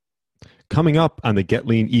Coming up on the Get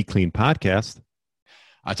Lean, Eat Clean podcast.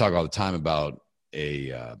 I talk all the time about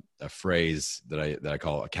a phrase that I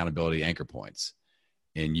call accountability anchor points.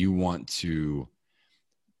 And you want to,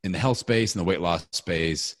 in the health space, in the weight loss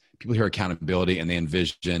space, people hear accountability and they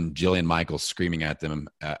envision Jillian Michaels screaming at them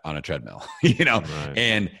on a treadmill, Right.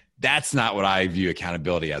 And that's not what I view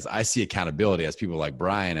accountability as. I see accountability as people like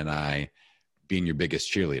Brian and I being your biggest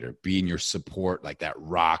cheerleader, being your support, like that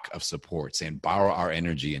rock of support, saying borrow our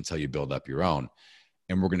energy until you build up your own.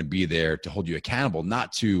 And we're going to be there to hold you accountable,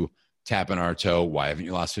 not to tap on our toe. Why haven't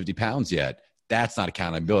you lost 50 pounds yet? That's not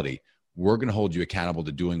accountability. We're going to hold you accountable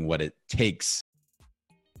to doing what it takes.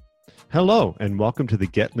 Hello, and welcome to the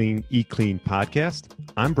Get Lean, Eat Clean podcast.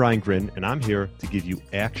 I'm Brian Grin, and I'm here to give you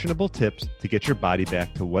actionable tips to get your body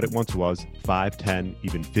back to what it once was 5, 10,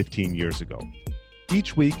 even 15 years ago.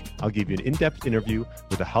 Each week, I'll give you an in-depth interview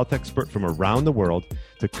with a health expert from around the world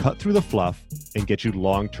to cut through the fluff and get you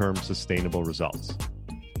long-term sustainable results.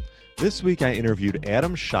 This week, I interviewed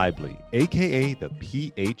Adam Shibely, aka the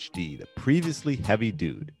PhD, the previously heavy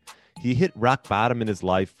dude. He hit rock bottom in his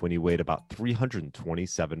life when he weighed about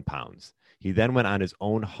 327 pounds. He then went on his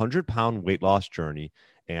own 100-pound weight loss journey,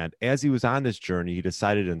 and as he was on this journey, he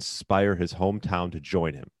decided to inspire his hometown to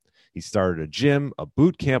join him. He started a gym, a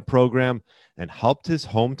boot camp program, and helped his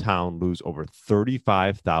hometown lose over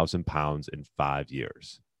 35,000 pounds in 5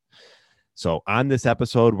 years. So on this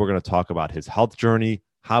episode, we're going to talk about his health journey,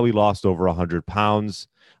 how he lost over 100 pounds,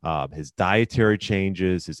 his dietary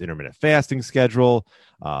changes, his intermittent fasting schedule,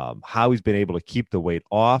 how he's been able to keep the weight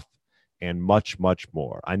off, and much, much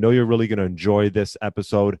more. I know you're really going to enjoy this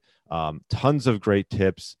episode. Tons of great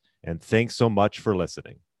tips, and thanks so much for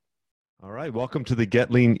listening. All right, welcome to the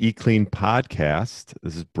Get Lean, Eat Clean podcast.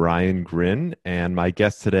 This is Brian Grin, and my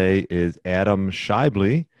guest today is Adam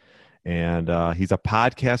Shibely, and he's a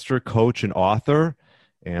podcaster, coach, and author.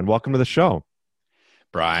 And welcome to the show.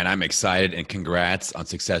 Brian, I'm excited, and congrats on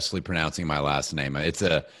successfully pronouncing my last name. It's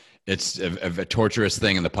a torturous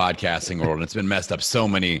thing in the podcasting world, and it's been messed up so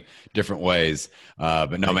many different ways.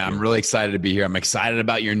 But no, man, I'm really excited to be here. I'm excited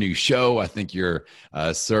about your new show. I think you're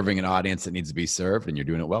serving an audience that needs to be served, and you're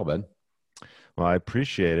doing it well, Ben. Well, I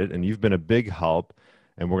appreciate it, and you've been a big help,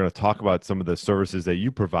 and we're going to talk about some of the services that you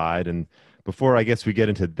provide. And before I guess we get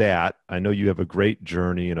into that, I know you have a great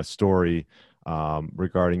journey and a story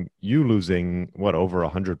regarding you losing, over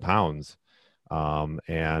 100 pounds.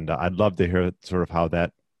 And I'd love to hear sort of how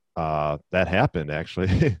that happened,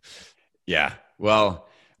 actually. Yeah. Well,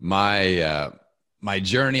 my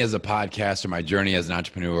journey as a podcaster, my journey as an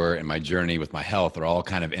entrepreneur, and my journey with my health are all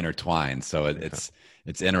kind of intertwined. So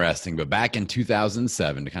it's interesting. But back in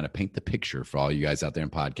 2007, to kind of paint the picture for all you guys out there in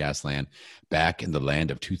podcast land, back in the land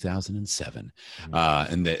of 2007,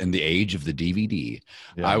 in the age of the DVD,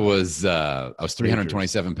 yeah. I was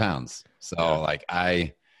 327 pounds. So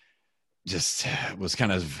I just was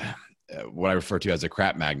kind of what I refer to as a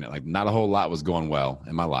crap magnet. Like, not a whole lot was going well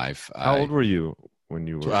in my life. How old were you when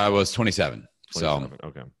you were? I was 27. So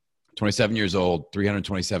okay. 27 years old,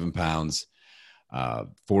 327 pounds.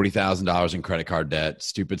 $40,000 in credit card debt,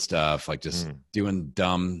 stupid stuff, like just doing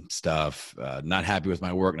dumb stuff, not happy with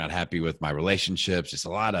my work, not happy with my relationships, just a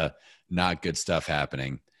lot of not good stuff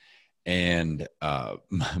happening. And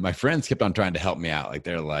my friends kept on trying to help me out. Like,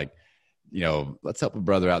 they're like, let's help a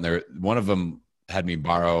brother out. And there, one of them had me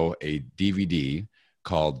borrow a DVD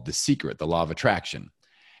called The Secret, The Law of Attraction.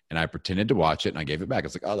 And I pretended to watch it, and I gave it back. I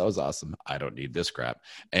was like, oh, that was awesome. I don't need this crap.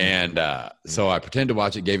 And so I pretended to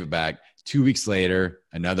watch it, gave it back. 2 weeks later,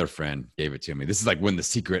 another friend gave it to me. This is like when The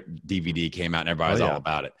Secret DVD came out and everybody was all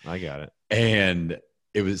about it. I got it. And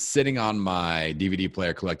it was sitting on my DVD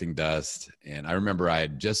player collecting dust. And I remember I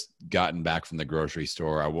had just gotten back from the grocery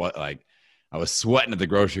store. I was sweating at the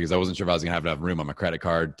grocery because I wasn't sure if I was going to have enough room on my credit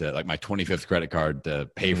card to, like, my 25th credit card to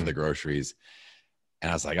pay for the groceries.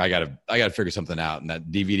 And I was like, I gotta figure something out. And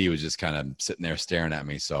that DVD was just kind of sitting there staring at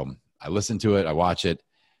me. So I listened to it, I watch it.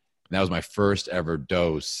 And that was my first ever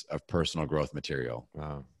dose of personal growth material.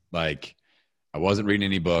 Wow. Like, I wasn't reading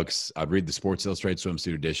any books. I'd read the Sports Illustrated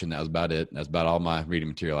Swimsuit Edition. That was about it. That's about all my reading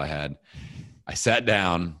material I had. I sat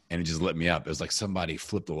down and it just lit me up. It was like somebody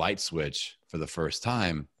flipped the light switch for the first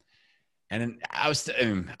time. And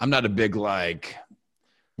I'm not a big, like,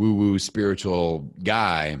 woo-woo spiritual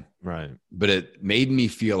guy. Right. But it made me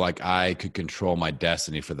feel like I could control my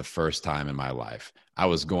destiny for the first time in my life. I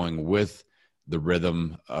was going with the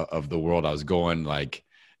rhythm of the world. I was going, like,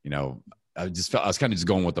 I was kind of just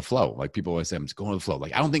going with the flow. Like, people always say, I'm just going with the flow.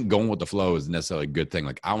 Like, I don't think going with the flow is necessarily a good thing.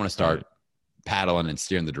 Like, I want to start paddling and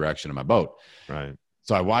steering the direction of my boat. Right.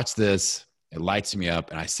 So I watched this It lights me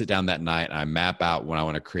up. And I sit down that night and I map out what I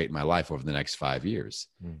want to create in my life over the next 5 years.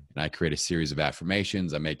 And I create a series of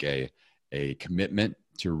affirmations. I make a commitment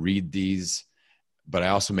to read these, but I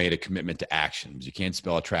also made a commitment to action, because you can't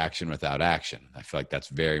spell attraction without action. I feel like that's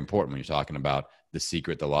very important when you're talking about The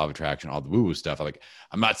Secret, the law of attraction, all the woo-woo stuff.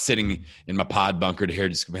 I'm not sitting in my pod bunker to here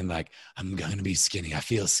just being like, I'm going to be skinny. I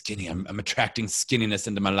feel skinny. I'm attracting skinniness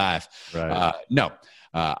into my life. Right. No.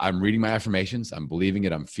 I'm reading my affirmations. I'm believing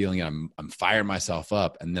it. I'm feeling it. I'm firing myself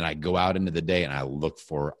up. And then I go out into the day and I look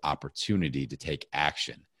for opportunity to take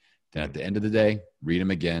action. Then at the end of the day, read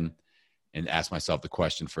them again and ask myself the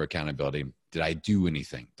question for accountability. Did I do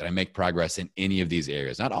anything? Did I make progress in any of these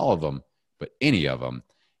areas? Not all of them, but any of them.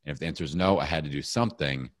 And if the answer is no, I had to do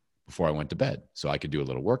something before I went to bed. So I could do a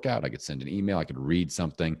little workout. I could send an email. I could read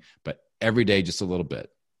something, but every day, just a little bit.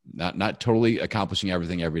 Not totally accomplishing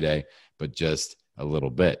everything every day, but just a little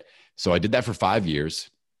bit. So I did that for 5 years.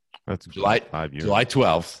 That's July 5 years. July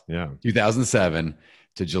 12th, Yeah. 2007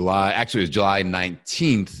 to it was July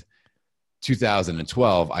 19th,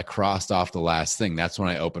 2012. I crossed off the last thing. That's when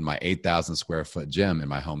I opened my 8,000 square foot gym in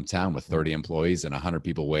my hometown with 30 employees and 100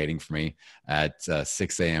 people waiting for me at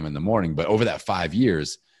 6 a.m. in the morning. But over that 5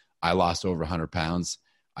 years, I lost over 100 pounds.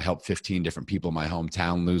 I helped 15 different people in my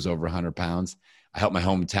hometown lose over 100 pounds. I helped my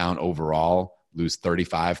hometown overall lose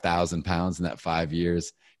 35,000 pounds in that 5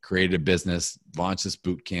 years, created a business, launched this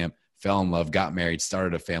boot camp, fell in love, got married,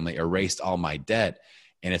 started a family, erased all my debt.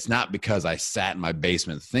 And it's not because I sat in my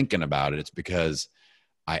basement thinking about it. It's because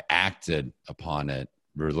I acted upon it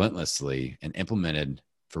relentlessly and implemented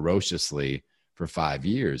ferociously for 5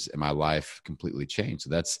 years, and my life completely changed.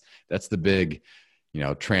 So that's the big,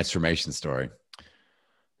 transformation story.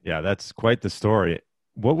 Yeah, that's quite the story.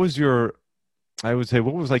 What was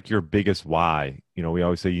like your biggest why? We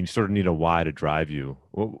always say you sort of need a why to drive you.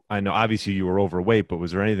 Well, I know obviously you were overweight, but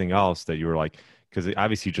was there anything else that you were like, because it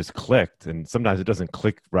obviously just clicked, and sometimes it doesn't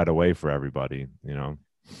click right away for everybody,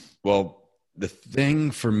 Well, the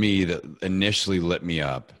thing for me that initially lit me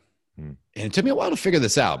up, and it took me a while to figure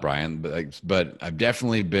this out, Brian, but I've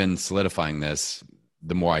definitely been solidifying this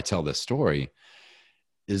the more I tell this story,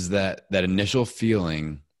 is that initial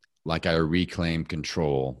feeling like I reclaimed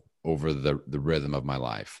control over the rhythm of my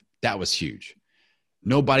life. That was huge.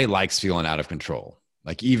 Nobody likes feeling out of control.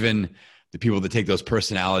 Like even the people that take those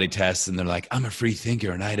personality tests and they're like, I'm a free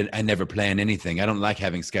thinker and I never plan anything. I don't like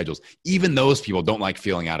having schedules. Even those people don't like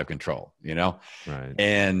feeling out of control, Right.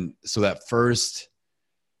 And so that first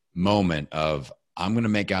moment of, I'm going to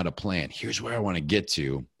make out a plan. Here's where I want to get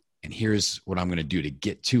to. And here's what I'm going to do to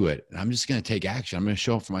get to it. And I'm just going to take action. I'm going to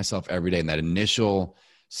show up for myself every day. And that initial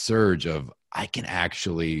surge of, I can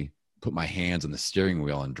actually put my hands on the steering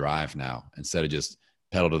wheel and drive now instead of just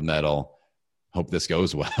pedal to the metal, hope this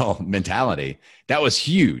goes well mentality. That was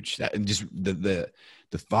huge. That just the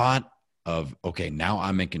thought of, okay, now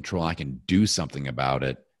I'm in control. I can do something about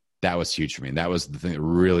it. That was huge for me. And that was the thing that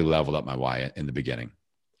really leveled up my why in the beginning.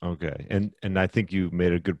 Okay. And I think you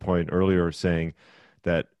made a good point earlier saying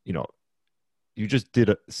that, you just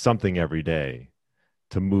did something every day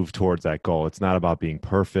to move towards that goal. It's not about being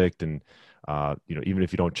perfect. And, even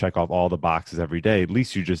if you don't check off all the boxes every day, at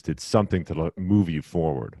least you just did something to move you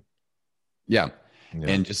forward. Yeah.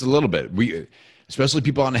 And just a little bit, especially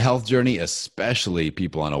people on a health journey, especially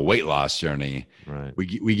people on a weight loss journey, right.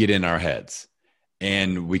 we get in our heads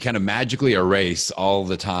and we kind of magically erase all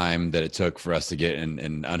the time that it took for us to get in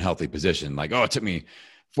an unhealthy position. Like, oh, it took me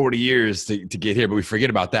 40 years to get here, but we forget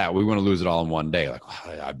about that. We want to lose it all in one day. Like,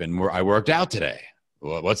 oh, I worked out today.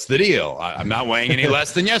 Well, what's the deal? I'm not weighing any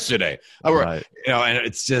less than yesterday. Right. And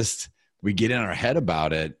it's just, we get in our head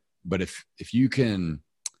about it. But if you can,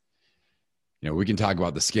 we can talk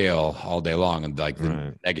about the scale all day long and like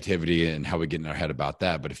the negativity and how we get in our head about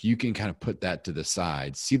that. But if you can kind of put that to the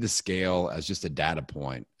side, see the scale as just a data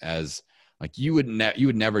point, as like you would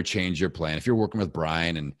never change your plan. If you're working with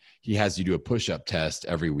Brian and he has you do a push-up test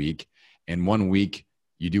every week, and 1 week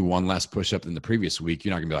you do one less push-up than the previous week,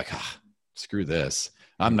 you're not gonna be like, screw this.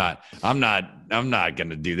 I'm not going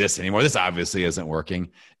to do this anymore. This obviously isn't working.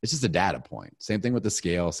 It's just a data point. Same thing with the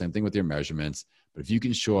scale, same thing with your measurements. But if you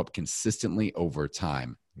can show up consistently over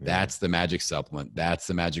time, that's the magic supplement. That's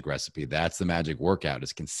the magic recipe. That's the magic workout,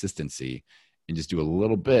 is consistency, and just do a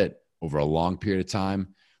little bit over a long period of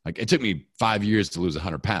time. Like it took me 5 years to lose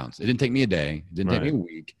 100 pounds. It didn't take me a day. It didn't take me a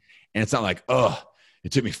week. And it's not like,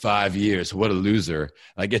 it took me 5 years. What a loser.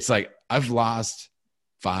 Like, it's like I've lost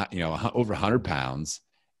over 100 pounds,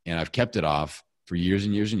 and I've kept it off for years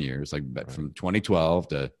and years and years, like from 2012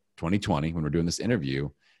 to 2020 when we're doing this interview.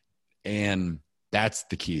 And that's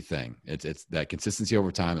the key thing. It's that consistency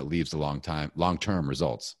over time that leaves the long-term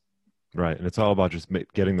results. Right. And it's all about just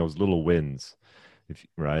getting those little wins.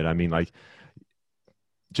 Right. I mean, like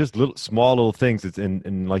just small little things. It's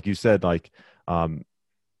and like you said, like,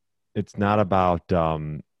 it's not about, how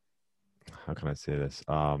can I say this?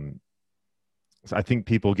 So I think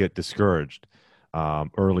people get discouraged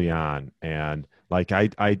early on, and like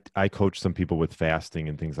I coach some people with fasting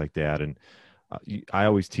and things like that, and I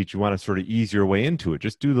always teach you want to sort of ease your way into it.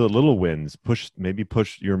 Just do the little wins. Maybe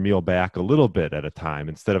push your meal back a little bit at a time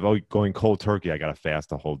instead of going cold turkey. I got to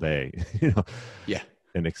fast a whole day, Yeah.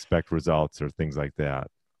 and expect results or things like that.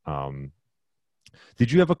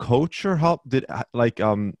 Did you have a coach or help?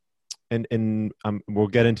 And we'll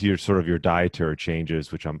get into your dietary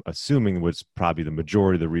changes, which I'm assuming was probably the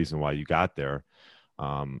majority of the reason why you got there.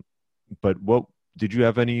 But what did you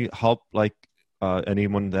have any help, like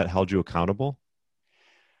anyone that held you accountable?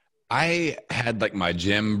 I had like my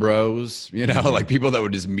gym bros, like people that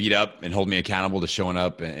would just meet up and hold me accountable to showing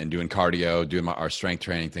up and doing cardio, doing our strength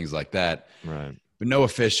training, things like that. Right. But no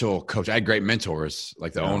official coach. I had great mentors,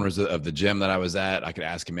 like the owners of the gym that I was at. I could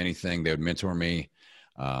ask them anything. They would mentor me.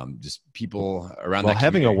 Just people around. Well,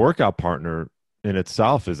 having a workout partner in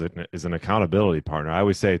itself is an accountability partner. I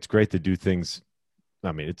always say it's great to do things.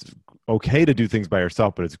 I mean, it's okay to do things by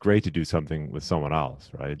yourself, but it's great to do something with someone else,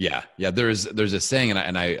 right? Yeah. There's a saying,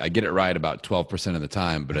 and I get it right about 12% of the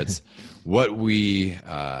time, but it's what we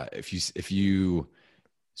if you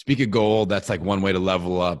speak a goal, that's like one way to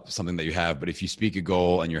level up something that you have. But if you speak a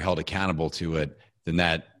goal and you're held accountable to it, then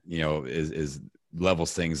that is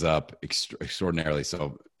levels things up extraordinarily.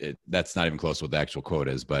 So that's not even close to what the actual quote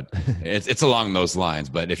is, but it's along those lines.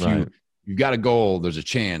 But if you've got a goal, there's a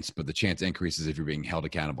chance, but the chance increases if you're being held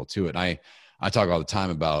accountable to it. And I talk all the time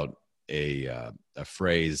about a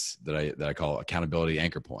phrase that I call accountability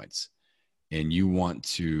anchor points. And you want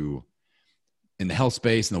to, in the health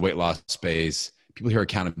space and the weight loss space, people hear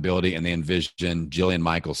accountability and they envision Jillian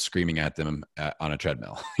Michaels screaming at them on a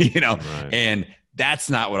treadmill, and that's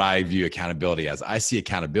not what I view accountability as. I see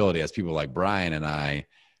accountability as people like Brian and I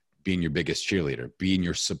being your biggest cheerleader, being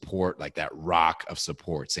your support, like that rock of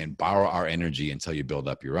support, saying borrow our energy until you build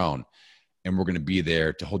up your own. And we're going to be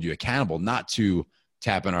there to hold you accountable, not to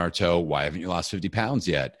tap on our toe. Why haven't you lost 50 pounds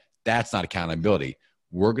yet? That's not accountability.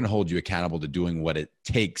 We're going to hold you accountable to doing what it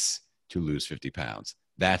takes to lose 50 pounds.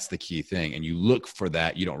 That's the key thing. And you look for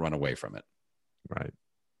that. You don't run away from it. Right.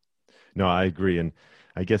 No, I agree. And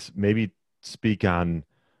I guess maybe speak on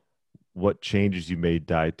what changes you made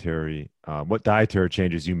what dietary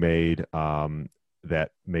changes you made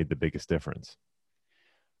that made the biggest difference.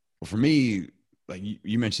 Well, for me, like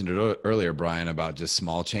you mentioned it earlier, Brian, about just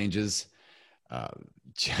small changes.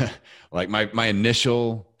 Like my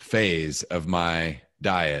initial phase of my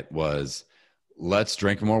diet was, let's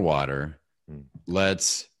drink more water.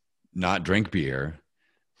 Let's not drink beer,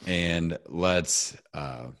 and let's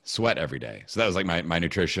sweat every day. So that was like my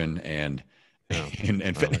nutrition and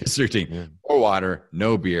fitness routine. Yeah. More water,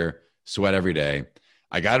 no beer, sweat every day.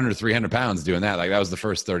 I got under 300 pounds doing that. Like that was the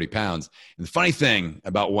first 30 pounds. And the funny thing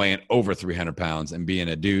about weighing over 300 pounds and being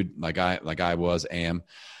a dude like I am, like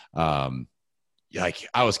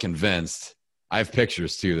I was convinced. I have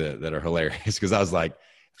pictures too that are hilarious because I was like,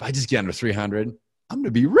 if I just get under 300, I'm going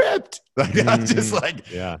to be ripped. Like I'm just like,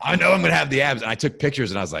 I know I'm going to have the abs. And I took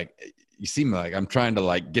pictures and I was like, you seem like I'm trying to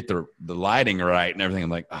like get the lighting right and everything. I'm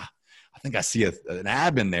like, I think I see an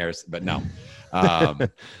ab in there, but no,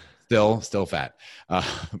 still fat.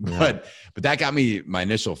 But that got me my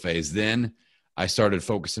initial phase. Then I started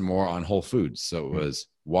focusing more on whole foods. So it was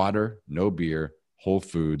water, no beer, whole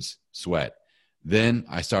foods, sweat. Then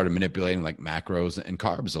I started manipulating like macros and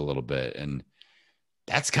carbs a little bit. And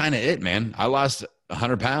that's kind of it, man. I lost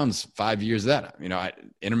 100 pounds 5 years of that.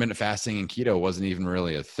 Intermittent fasting and keto wasn't even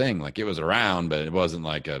really a thing. Like it was around, but it wasn't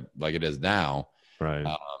like it is now. Right.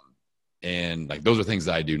 And like those are things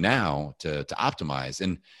that I do now to optimize.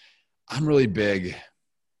 And I'm really big.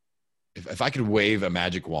 If I could wave a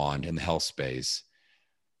magic wand in the health space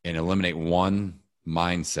and eliminate one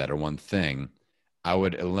mindset or one thing, I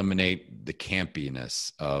would eliminate the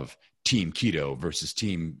campiness of team keto versus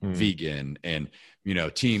team vegan and,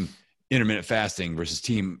 team intermittent fasting versus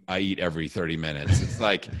team I eat every 30 minutes. It's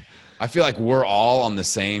like, I feel like we're all on the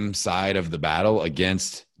same side of the battle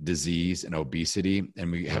against disease and obesity.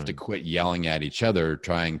 And we have to quit yelling at each other,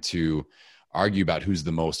 trying to argue about who's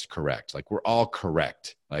the most correct. Like we're all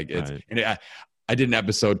correct. Like and I did an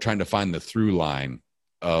episode trying to find the through line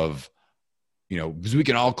of, because we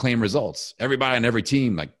can all claim results. Everybody on every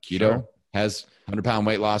team, like keto has 100-pound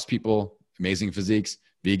weight loss people, amazing physiques,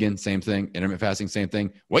 vegan, same thing, intermittent fasting, same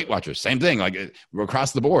thing, Weight Watchers, same thing. Like we're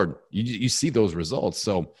across the board, you see those results.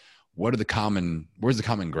 So where's the common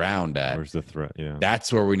ground at? Where's the threat? Yeah.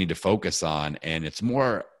 That's where we need to focus on. And it's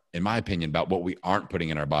more, in my opinion, about what we aren't putting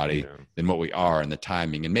in our body than what we are, and the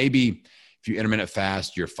timing. And maybe if you intermittent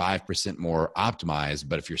fast, you're 5% more optimized.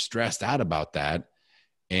 But if you're stressed out about that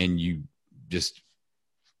and you just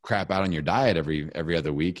crap out on your diet every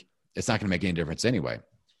other week, it's not going to make any difference anyway.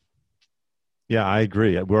 Yeah, I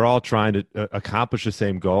agree. We're all trying to accomplish the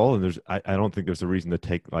same goal, and I don't think there's a reason to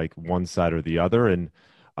take like one side or the other. And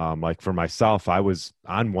like for myself, I was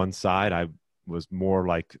on one side. I was more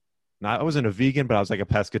like, I wasn't a vegan, but I was like a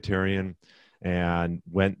pescatarian, and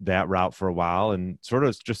went that route for a while, and sort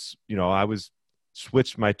of just, I was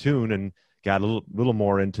switched my tune and got a little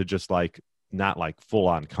more into just like, not like full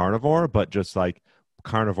on carnivore, but just like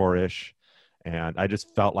carnivore-ish. And I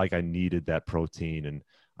just felt like I needed that protein, and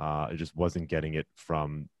I just wasn't getting it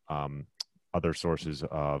from other sources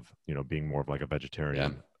of, being more of like a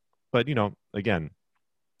vegetarian. Yeah. But, again,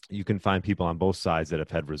 you can find people on both sides that have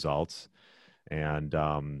had results. And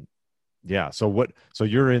so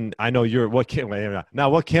you're in, I know you're, what camp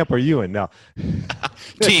are you in now?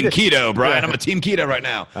 Team keto, Brian. I'm a team keto right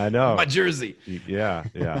now. I know. My jersey. Yeah.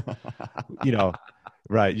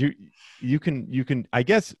 Right. You can, I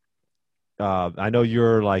guess, I know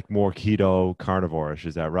you're like more keto carnivore-ish.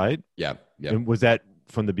 Is that right? Yeah. And was that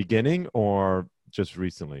from the beginning or just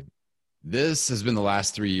recently? This has been the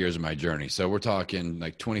last 3 years of my journey. So we're talking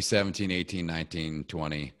like 2017, 18, 19,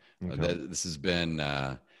 20. Okay. This has been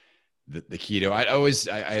the keto.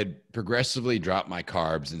 I had progressively dropped my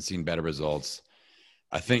carbs and seen better results.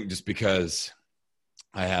 I think just because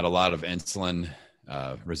I had a lot of insulin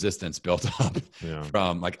resistance built up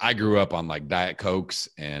from, like, I grew up on like Diet Cokes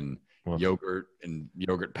and yogurt and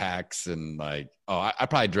yogurt packs, and like, I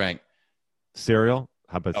probably drank cereal.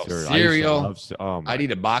 How about cereal? Cereal. I'd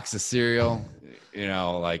eat a box of cereal,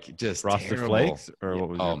 like just Frosted terrible. Flakes, or what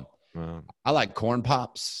was it? I like corn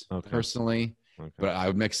pops personally, but I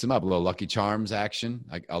would mix them up. A little Lucky Charms action.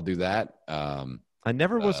 I'll do that. I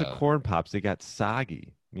never was a corn pops. They got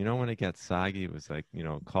soggy. When it got soggy, it was like,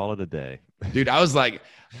 call it a day. Dude, I was like,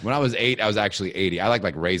 when I was 8, I was actually 80. I like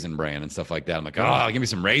Raisin Bran and stuff like that. I'm like, give me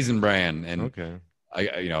some Raisin Bran. And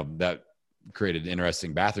that created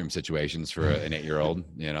interesting bathroom situations for an 8-year-old,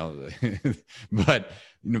 but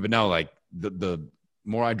no, like the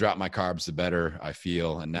more I drop my carbs, the better I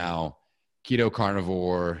feel. And now keto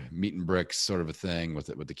carnivore, meat and bricks sort of a thing with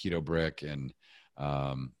the keto brick. And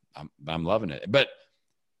I'm loving it, but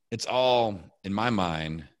it's all, in my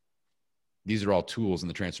mind, these are all tools in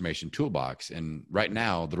the transformation toolbox. And right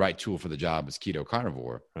now, the right tool for the job is keto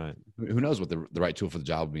carnivore. Right. Who knows what the right tool for the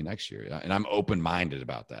job will be next year. And I'm open-minded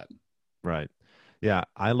about that. Right. Yeah.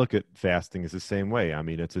 I look at fasting as the same way. I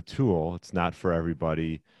mean, it's a tool. It's not for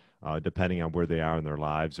everybody, depending on where they are in their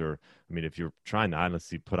lives. Or, I mean, if you're trying to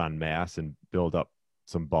honestly put on mass and build up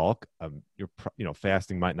some bulk,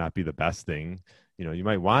 fasting might not be the best thing. You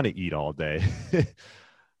might want to eat all day.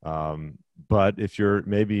 But if you're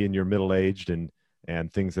maybe in your middle-aged and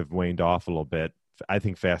things have waned off a little bit, I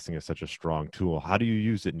think fasting is such a strong tool. How do you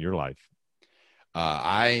use it in your life?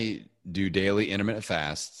 I do daily intermittent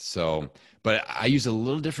fast. But I use a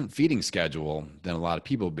little different feeding schedule than a lot of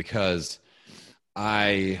people, because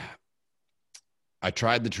I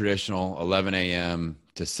tried the traditional 11 a.m.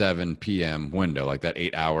 to 7 p.m. window, like that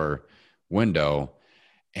 8-hour window.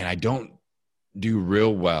 And I don't do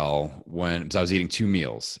real well because I was eating 2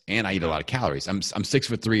 meals, and I eat a lot of calories. I'm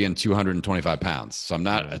 6'3" and 225 pounds. So I'm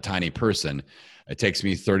not a tiny person. It takes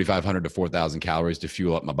me 3,500 to 4,000 calories to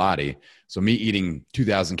fuel up my body. So me eating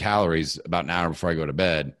 2,000 calories about an hour before I go to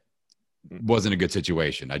bed wasn't a good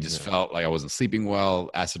situation. I just felt like I wasn't sleeping well,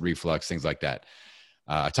 acid reflux, things like that.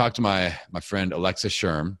 I talked to my friend Alexa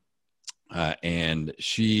Sherm, and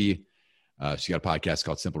she got a podcast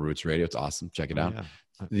called Simple Roots Radio. It's awesome. Check it out.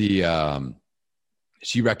 Yeah.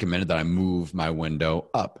 She recommended that I move my window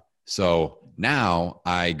up. So now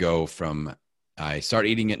I start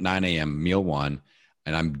eating at 9 a.m. meal 1,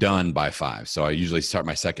 and I'm done by 5. So I usually start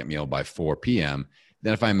my second meal by 4 p.m.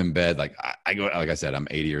 Then if I'm in bed, like I said, I'm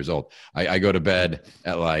 80 years old. I go to bed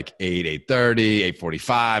at like 8:30,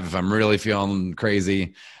 8:45. If I'm really feeling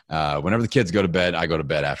crazy, whenever the kids go to bed, I go to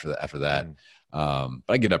bed after that. But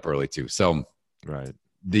I get up early too. So right.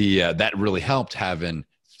 That really helped, having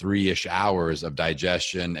 3-ish hours of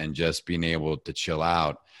digestion and just being able to chill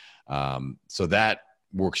out. So that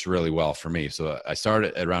works really well for me. So I start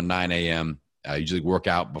at around 9 a.m. I usually work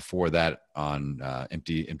out before that on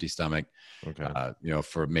empty stomach,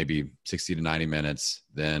 for maybe 60 to 90 minutes.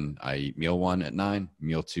 Then I eat meal 1 at 9,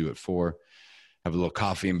 meal 2 at 4, have a little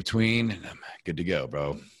coffee in between, and I'm good to go,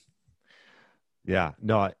 bro. Yeah,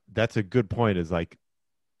 no, that's a good point. Is like,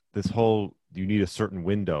 this whole, you need a certain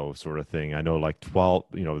window sort of thing. I know like 12,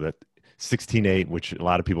 that 16:8, which a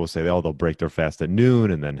lot of people say, they'll break their fast at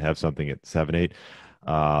noon and then have something at 7:8.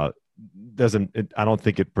 I don't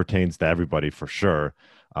think it pertains to everybody for sure.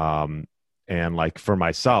 And like for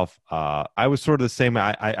myself, I was sort of the same.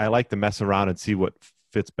 I like to mess around and see what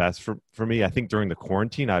fits best for me. I think during the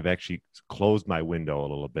quarantine, I've actually closed my window a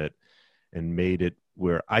little bit and made it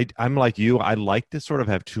where I'm like you. I like to sort of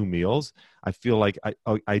have two meals. I feel like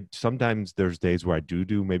I sometimes there's days where I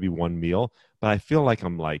do maybe one meal, but I feel like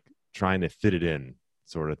I'm like trying to fit it in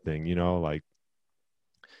sort of thing, like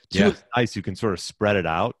two is nice. You can sort of spread it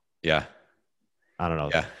out. Yeah. I don't know.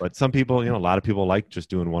 Yeah. But some people, a lot of people like just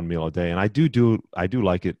doing one meal a day. And I do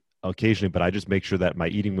like it occasionally, but I just make sure that my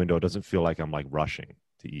eating window doesn't feel like I'm like rushing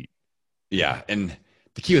to eat. Yeah. And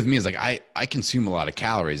the key with me is like, I consume a lot of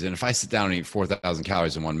calories. And if I sit down and eat 4,000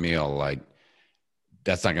 calories in one meal, like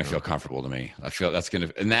that's not going to feel comfortable to me. I feel that's going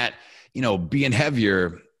to, and that, being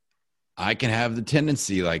heavier, I can have the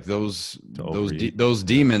tendency, like those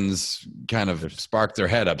demons kind of spark their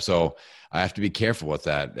head up. So I have to be careful with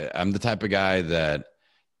that. I'm the type of guy that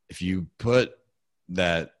if you put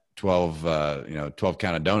that 12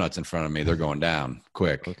 count of donuts in front of me, they're going down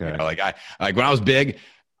quick. Okay. Like when I was big,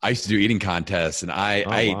 I used to do eating contests, and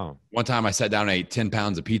one time I sat down and ate 10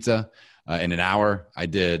 pounds of pizza in an hour. I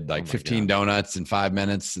did like 15 donuts in 5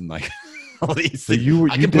 minutes, and like all these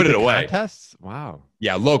things. I can put it away. Contests? Wow.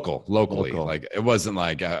 Yeah, locally. Like it wasn't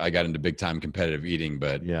like I got into big time competitive eating,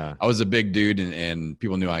 but yeah, I was a big dude, and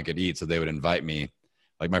people knew I could eat, so they would invite me.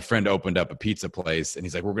 Like my friend opened up a pizza place, and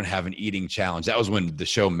he's like, "We're gonna have an eating challenge." That was when the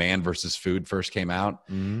show Man vs. Food first came out,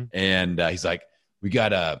 and he's like, "We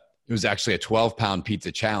got It was actually a 12-pound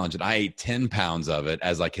pizza challenge, and I ate 10 pounds of it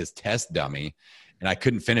as like his test dummy, and I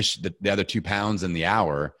couldn't finish the other 2 pounds in the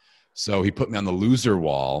hour, so he put me on the loser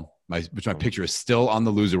wall. My picture is still on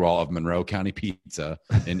the loser wall of Monroe County Pizza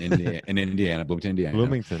in Indiana, Bloomington,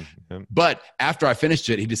 Indiana. But after I finished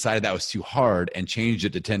it, he decided that was too hard and changed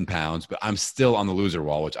it to 10 pounds. But I'm still on the loser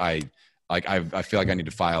wall, which I feel like I need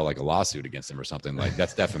to file like a lawsuit against him or something. Like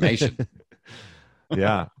that's defamation.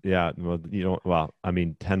 Yeah. Well, I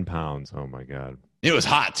mean, 10 pounds. Oh my God. It was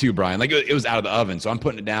hot too, Brian. Like it was out of the oven. So I'm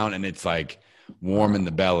putting it down and it's like warm in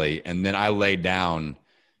the belly. And then I laid down.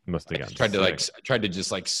 Must have gotten tried to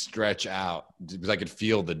just like stretch out because I could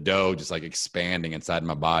feel the dough just like expanding inside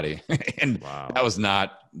my body. And that was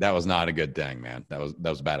not a good thing, man. That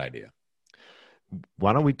was a bad idea.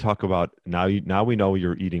 Why don't we talk about now we know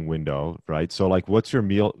your eating window, right? So like what's your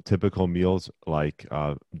typical meals like?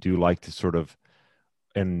 Do you like to sort of,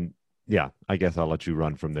 and yeah, I guess I'll let you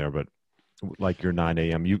run from there, but like your 9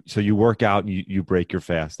 a.m. You work out and you break your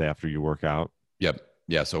fast after you work out? Yep.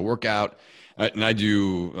 Yeah. So workout, and I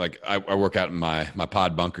do like, I work out in my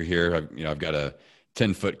pod bunker here. I've got a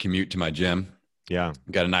 10-foot commute to my gym. Yeah.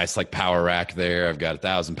 I've got a nice like power rack there. I've got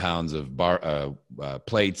 1,000 pounds of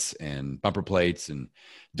plates and bumper plates and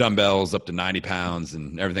dumbbells up to 90 pounds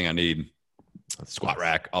and everything I need. Squat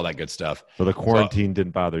rack, all that good stuff. So the quarantine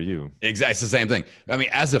didn't bother you. Exactly. It's the same thing. I mean,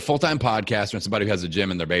 as a full-time podcaster and somebody who has a gym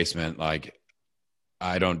in their basement, like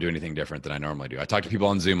I don't do anything different than I normally do. I talk to people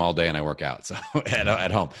on Zoom all day and I work out. So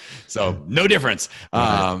at home. So no difference.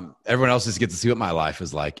 Everyone else just gets to see what my life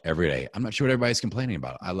is like every day. I'm not sure what everybody's complaining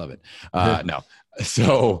about. I love it. No.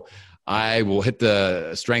 So I will hit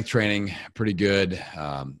the strength training pretty good.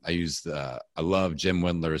 I love Jim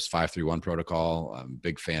Wendler's 5-3-1 protocol. I'm a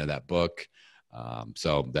big fan of that book.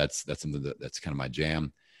 So that's something that's kind of my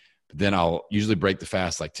jam. But then I'll usually break the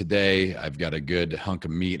fast. Like today, I've got a good hunk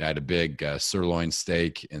of meat. I had a big sirloin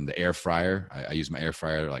steak in the air fryer. I use my air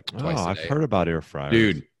fryer like twice a day. I've heard about air fryers.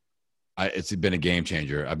 Dude, it's been a game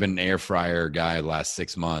changer. I've been an air fryer guy the last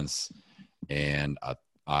 6 months, and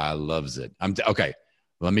I loves it. Okay.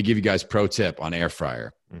 Let me give you guys pro tip on air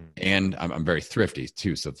fryer. And I'm very thrifty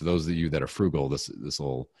too. So for those of you that are frugal, this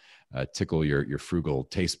will tickle your frugal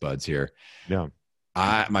taste buds here. Yeah.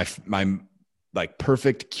 My like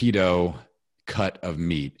perfect keto cut of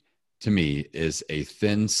meat to me is a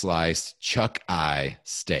thin sliced chuck eye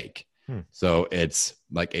steak. So it's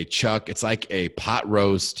like it's like a pot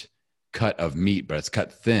roast cut of meat, but it's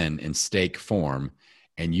cut thin in steak form.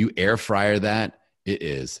 And you air fryer that, it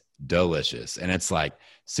is delicious. And it's like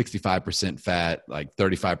 65% fat, like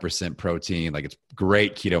 35% protein. Like it's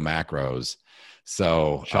great keto macros.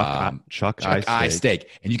 So chuck eye steak,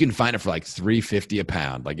 and you can find it for like $3.50 a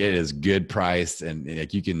pound. Like it is good price, and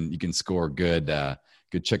like you can score good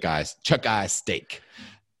chuck eye steak.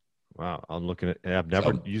 Wow, I'm looking at. I've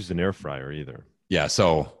never used an air fryer either. Yeah,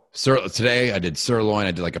 so today I did sirloin.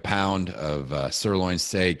 I did like a pound of sirloin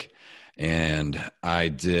steak, And I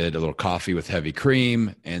did a little coffee with heavy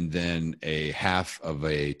cream, and then a half of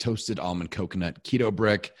a toasted almond coconut keto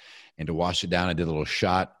brick. And to wash it down, I did a little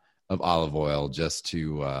shot of olive oil just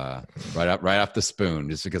to right off the spoon,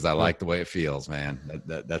 just because I like the way it feels, man.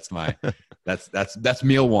 That's my that's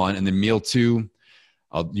meal one. And then meal two,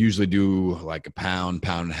 I'll usually do like a pound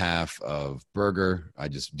and a half of burger. I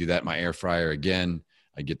just do that in my air fryer again.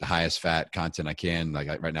 I get the highest fat content I can.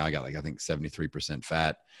 Right now I got I think 73%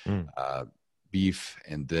 fat beef.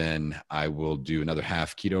 And then I will do another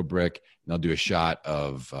half keto brick, and I'll do a shot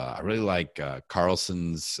of, I really like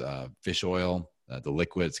Carlson's fish oil, the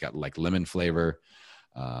liquid. It's got like lemon flavor.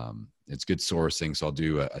 It's good sourcing. So I'll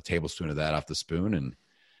do a tablespoon of that off the spoon. And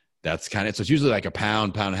that's so it's usually like a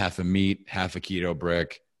pound and a half of meat, half a keto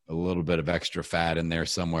brick, a little bit of extra fat in there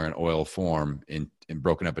somewhere in oil form, and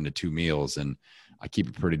broken up into 2 meals. And I keep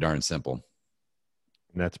it pretty darn simple.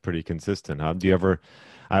 And that's pretty consistent. I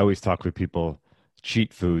always talk with people,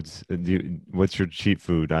 cheat foods. What's your cheat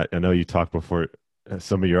food? I know you talked before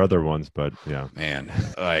some of your other ones, but yeah. Man,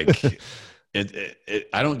 like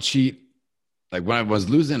I don't cheat. Like when I was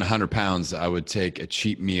losing 100 pounds, I would take a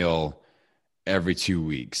cheat meal every 2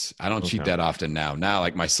 weeks. I don't cheat that often now. Now,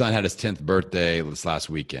 like my son had his 10th birthday this last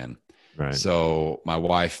weekend. Right. So my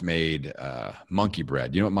wife made monkey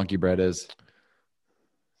bread. You know what monkey bread is?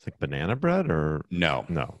 It's like banana bread or no.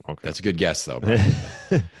 Okay. That's a good guess though.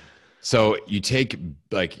 So you get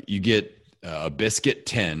a biscuit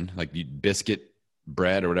tin, like biscuit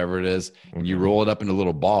bread or whatever it is, and you roll it up into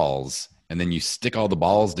little balls, and then you stick all the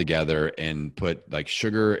balls together and put like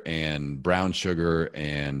sugar and brown sugar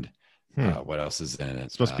and what else is in it?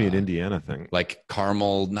 It's supposed to be an Indiana thing. Like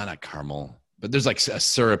caramel, not caramel, but there's like a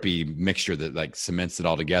syrupy mixture that like cements it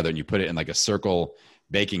all together, and you put it in like a circle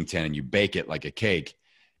baking tin and you bake it like a cake.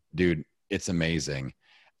 Dude, it's amazing.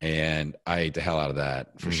 And I ate the hell out of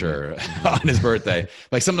that for sure on his birthday.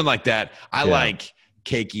 Like something like that. I like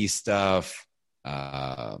cakey stuff,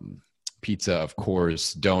 pizza, of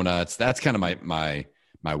course, donuts. That's kind of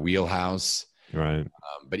my wheelhouse. Right.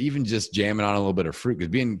 But even just jamming on a little bit of fruit, because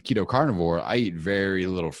being keto carnivore, I eat very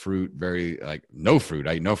little fruit, no fruit.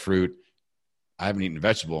 I eat no fruit. I haven't eaten a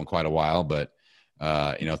vegetable in quite a while, but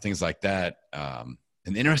things like that. And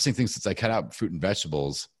the interesting thing, since I cut out fruit and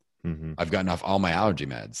vegetables, I've gotten off all my allergy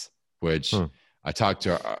meds, which I talked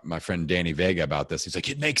to my friend Danny Vega about this. He's like,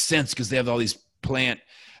 it makes sense because they have all these plant,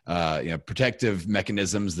 protective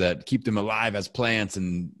mechanisms that keep them alive as plants,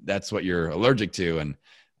 and that's what you're allergic to.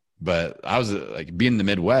 But I was like, being in the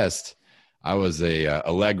Midwest, I was a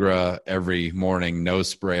Allegra every morning, nose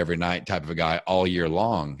spray every night type of a guy all year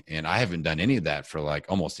long, and I haven't done any of that for like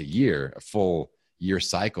almost a full year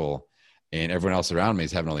cycle. And everyone else around me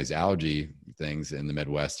is having all these allergy things in the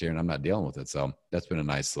Midwest here, and I'm not dealing with it. So that's been a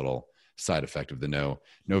nice little side effect of the no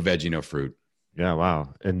veggie, no fruit. Yeah.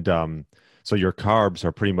 Wow. And so your carbs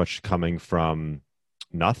are pretty much coming from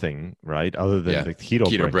nothing, right? Other than the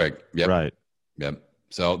keto brick. Yep. Right. Yep.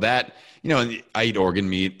 So that, I eat organ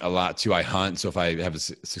meat a lot too. I hunt. So if I have a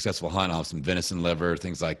successful hunt, I'll have some venison liver,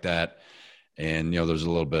 things like that. And, there's a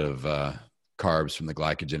little bit of carbs from the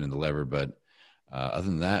glycogen in the liver, but other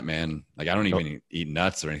than that, man, like I don't even eat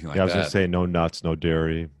nuts or anything like that. I was going to say no nuts, no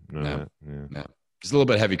dairy. No. Just a little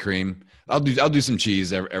bit of heavy cream. I'll do some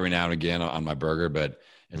cheese every now and again on my burger, but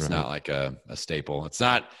it's not like a staple. It's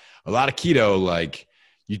not a lot of keto. Like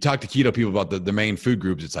you talk to keto people about the main food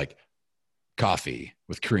groups, it's like coffee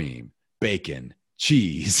with cream, bacon,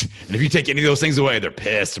 cheese. And if you take any of those things away, they're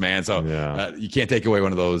pissed, man. So you can't take away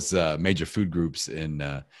one of those major food groups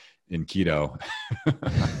in keto.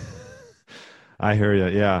 I hear you.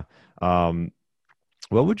 Yeah.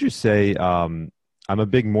 What would you say? I'm a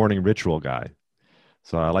big morning ritual guy,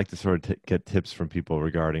 so I like to sort of get tips from people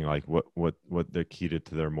regarding like what their keto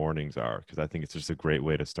to their mornings are, because I think it's just a great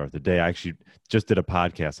way to start the day. I actually just did a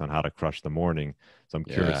podcast on how to crush the morning, so I'm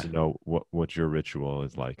curious to know what your ritual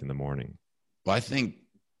is like in the morning. Well,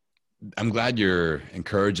 I'm glad you're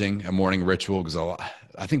encouraging a morning ritual, because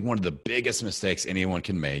I think one of the biggest mistakes anyone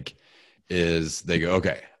can make is they go,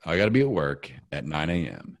 okay, I got to be at work at 9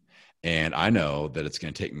 a.m. and I know that it's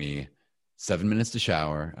going to take me 7 minutes to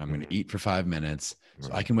shower. I'm going to eat for 5 minutes. So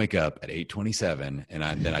I can wake up at 8:27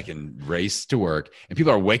 and then I can race to work. And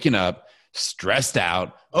people are waking up stressed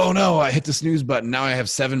out. Oh no, I hit the snooze button. Now I have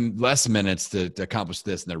 7 less minutes to accomplish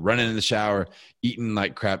this. And they're running in the shower, eating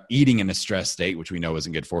like crap, eating in a stress state, which we know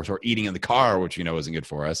isn't good for us, or eating in the car, which we know isn't good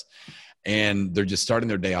for us. And they're just starting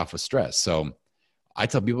their day off with stress. So I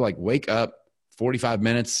tell people, like, wake up 45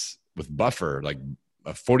 minutes with buffer, like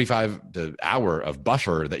a 45 to hour of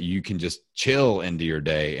buffer that you can just chill into your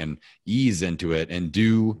day and ease into it and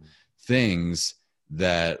do things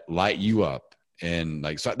that light you up. And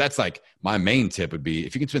like, so that's like my main tip would be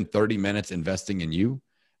if you can spend 30 minutes investing in you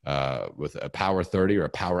with a power 30 or a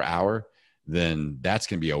power hour, then that's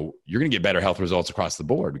going to be you're going to get better health results across the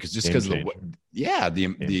board, because just because of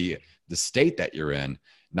the state that you're in,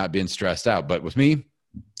 not being stressed out. But with me,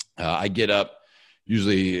 I get up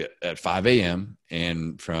usually at 5 a.m.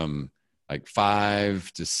 and from like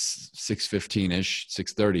 5 to 6:15 ish,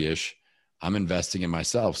 6:30 ish, I'm investing in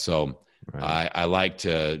myself. So I like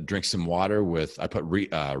to drink some water I put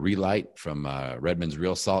Relight from Redmond's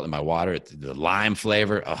Real Salt in my water. It's the lime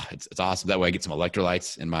flavor. Oh, it's awesome. That way I get some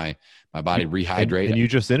electrolytes in my body, rehydrate. And you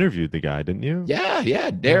just interviewed the guy, didn't you?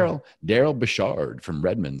 Yeah. Daryl Bouchard from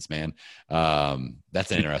Redmond's, man.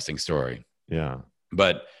 That's an interesting story. Yeah.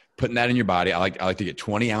 But putting that in your body, I like to get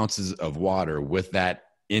 20 ounces of water with that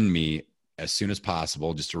in me as soon as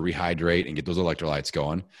possible, just to rehydrate and get those electrolytes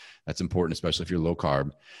going. That's important, especially if you're low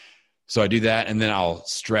carb. So I do that, and then I'll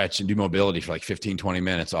stretch and do mobility for like 15, 20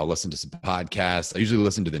 minutes. I'll listen to some podcasts. I usually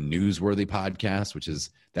listen to the Newsworthy podcast,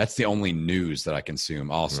 that's the only news that I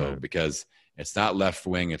consume also, because it's not left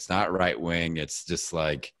wing, it's not right wing. It's just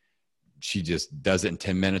like, she just does it in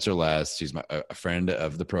 10 minutes or less. She's a friend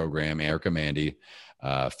of the program, Erica Mandy,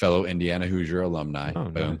 fellow Indiana Hoosier alumni. Oh,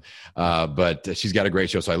 Boom. Nice. But she's got a great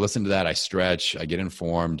show. So I listen to that. I stretch, I get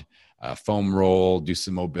informed, foam roll, do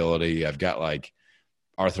some mobility. I've got like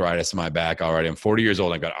arthritis in my back already. I'm 40 years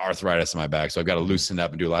old. I've got arthritis in my back. So I've got to loosen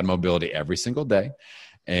up and do a lot of mobility every single day.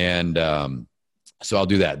 And so I'll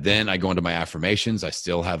do that. Then I go into my affirmations. I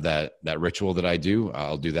still have that ritual that I do.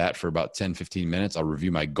 I'll do that for about 10, 15 minutes. I'll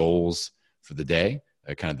review my goals for the day,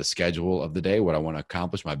 kind of the schedule of the day, what I want to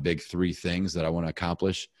accomplish, my big 3 things that I want to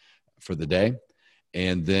accomplish for the day.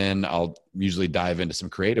 And then I'll usually dive into some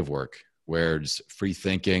creative work where it's free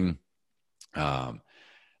thinking.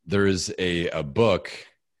 There's a book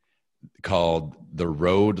called The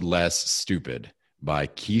Road Less Stupid by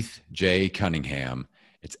Keith J. Cunningham.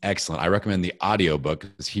 It's excellent. I recommend the audiobook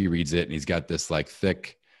because he reads it and he's got this like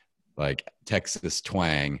thick, like Texas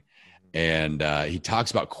twang. And he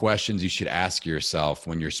talks about questions you should ask yourself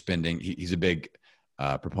when you're spending. He's a big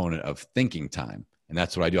proponent of thinking time. And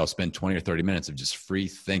that's what I do. I'll spend 20 or 30 minutes of just free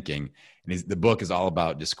thinking. And the book is all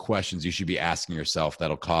about just questions you should be asking yourself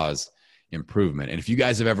that'll cause improvement. And if you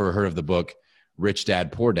guys have ever heard of the book Rich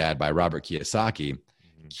Dad, Poor Dad by Robert Kiyosaki,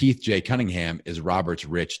 Keith J. Cunningham is Robert's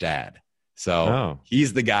rich dad. So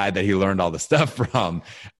he's the guy that he learned all the stuff from,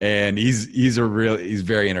 and he's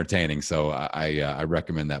very entertaining. So I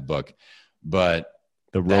recommend that book. But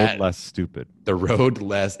The Road Less Stupid. The Road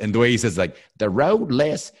Less, and the way he says like the road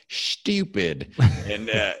less stupid,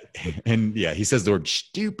 and yeah, he says the word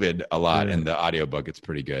stupid a lot in the audiobook. It's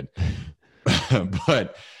pretty good.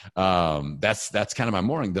 But that's kind of my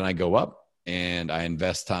morning. Then I go up and I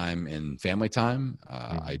invest time in family time.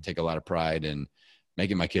 I take a lot of pride in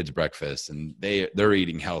making my kids breakfast, and they're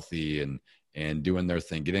eating healthy and doing their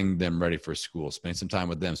thing, getting them ready for school, spending some time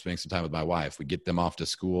with them, spending some time with my wife. We get them off to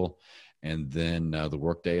school, and then the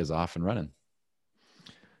workday is off and running.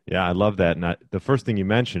 Yeah, I love that. And the first thing you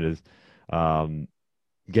mentioned is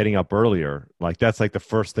getting up earlier. Like that's like the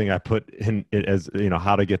first thing I put in it as,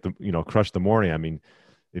 how to get crush the morning. I mean,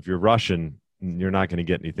 if you're rushing, you're not going to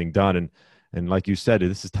get anything done. And like you said,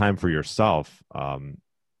 this is time for yourself.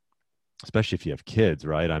 Especially if you have kids,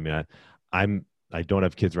 right? I mean, I don't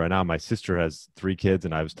have kids right now. My sister has 3 kids,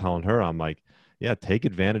 and I was telling her, I'm like, yeah, take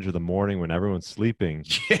advantage of the morning when everyone's sleeping.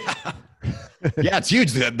 Yeah. Yeah, it's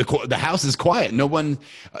huge. The house is quiet. No one.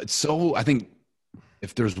 So I think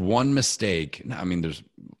if there's one mistake, I won't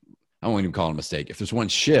even call it a mistake. If there's one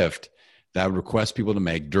shift that I would request people to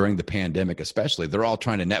make during the pandemic, especially, they're all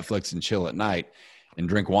trying to Netflix and chill at night and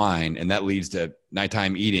drink wine. And that leads to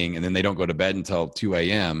nighttime eating. And then they don't go to bed until 2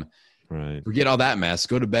 a.m. Right. Forget all that mess.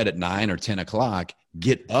 Go to bed at 9 or 10 o'clock,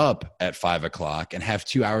 get up at 5 o'clock and have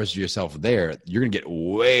 2 hours to yourself there. You're going to get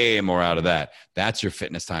way more out of that. That's your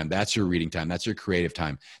fitness time. That's your reading time. That's your creative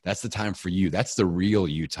time. That's the time for you. That's the real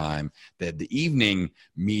you time. The evening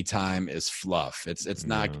me time is fluff. It's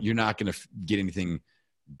not, you're not going to get anything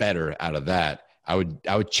better out of that. I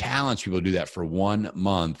would challenge people to do that for 1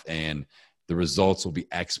 month, and the results will be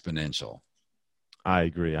exponential. I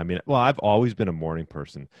agree. I mean, well, I've always been a morning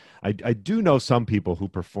person. I do know some people who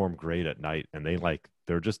perform great at night, and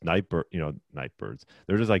they're just night birds.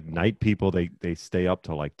 They're just like night people. They stay up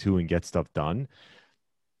till like 2 and get stuff done.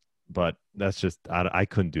 But that's just, I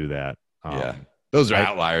couldn't do that. Yeah. Those are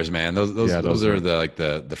outliers, man. Those are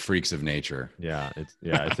the freaks of nature. Yeah.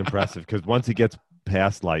 It's impressive because once it gets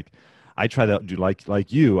past, like, I try to do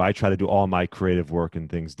like you, I try to do all my creative work and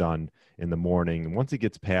things done in the morning. And once it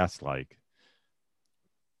gets past, like,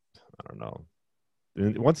 I don't know,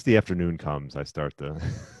 once the afternoon comes, I start to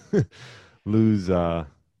lose.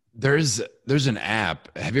 There's an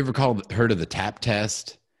app. Have you ever heard of the TAP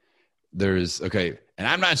test? Okay, and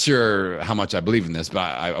I'm not sure how much I believe in this, but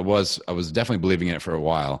I was definitely believing in it for a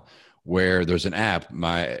while. Where there's an app,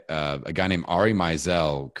 a guy named Ari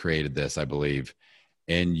Meisel created this, I believe,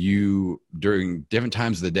 and during different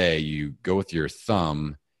times of the day, you go with your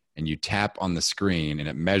thumb and you tap on the screen, and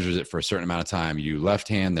it measures it for a certain amount of time. You left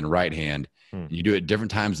hand, then right hand. And you do it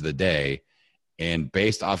different times of the day, and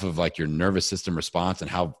based off of like your nervous system response and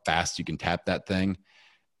how fast you can tap that thing,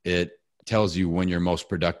 it tells you when your most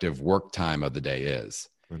productive work time of the day is.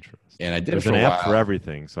 Interesting. And I did There's it for an a app while. for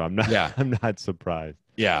everything, so I'm not. Yeah. I'm not surprised.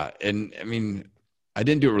 Yeah, and I mean, I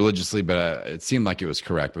didn't do it religiously, but it seemed like it was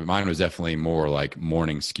correct. But mine was definitely more like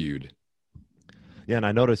morning skewed. Yeah, and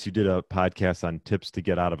I noticed you did a podcast on tips to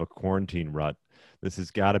get out of a quarantine rut. This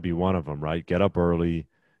has got to be one of them, right? Get up early,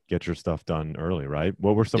 get your stuff done early, right?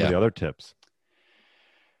 What were some of the other tips?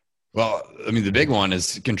 Well, I mean, the big one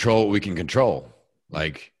is control what we can control.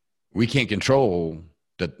 Like, we can't control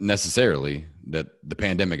that necessarily that the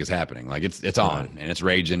pandemic is happening. Like, it's on and it's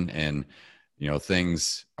raging, and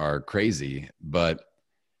things are crazy. But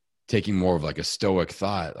taking more of like a stoic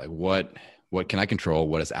thought, like what can I control?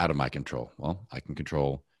 What is out of my control? Well, I can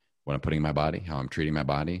control what I'm putting in my body, how I'm treating my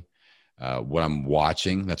body, what I'm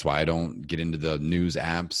watching. That's why I don't get into the news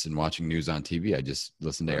apps and watching news on TV. I just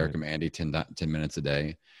listen to Eric and Mandy 10 minutes a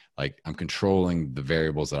day. Like, I'm controlling the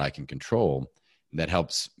variables that I can control. That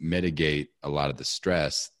helps mitigate a lot of the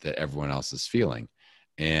stress that everyone else is feeling.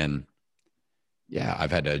 And yeah,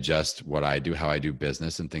 I've had to adjust what I do, how I do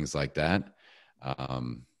business and things like that.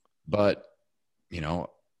 But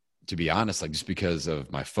to be honest, like, just because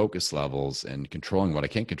of my focus levels and controlling what I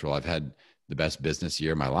can't control, I've had the best business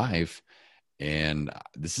year of my life. And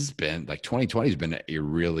this has been like 2020 has been a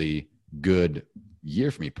really good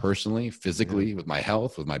year for me personally, physically, with my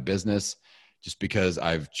health, with my business, just because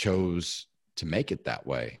I've chose to make it that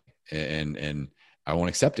way. And I won't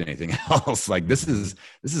accept anything else. Like, this is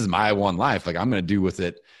my one life. Like, I'm going to do with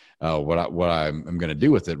it what I'm going to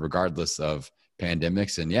do with it, regardless of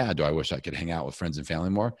pandemics. And yeah, do I wish I could hang out with friends and family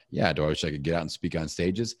more? Yeah. Do I wish I could get out and speak on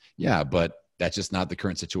stages? Yeah. But that's just not the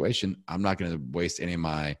current situation. I'm not going to waste any of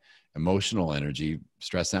my emotional energy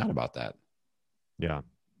stressing out about that. Yeah,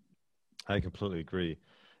 I completely agree.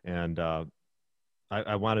 And I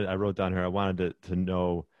wrote down here, I wanted to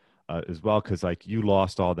know as well, because like, you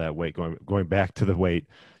lost all that weight, going back to the weight,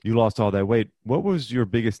 you lost all that weight. What was your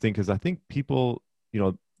biggest thing? Because I think people,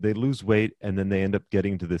 they lose weight and then they end up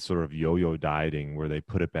getting to this sort of yo-yo dieting where they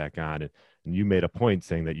put it back on. And you made a point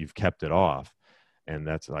saying that you've kept it off, and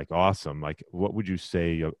that's like awesome. Like, what would you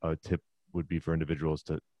say a tip would be for individuals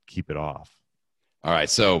to keep it off? All right.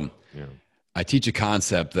 So I teach a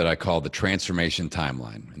concept that I call the transformation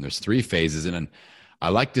timeline. And there's 3 phases. And I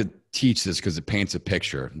like to teach this because it paints a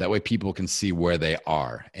picture. That way people can see where they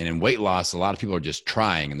are. And in weight loss, a lot of people are just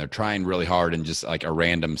trying, and they're trying really hard in just like a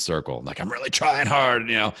random circle. Like, I'm really trying hard,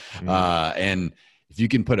 and if you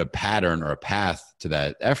can put a pattern or a path to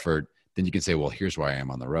that effort, then you can say, well, here's where I am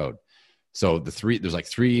on the road. So there's like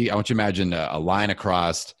 3, I want you to imagine a line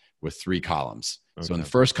across with 3 columns. Okay. So in the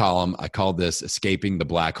first column, I called this escaping the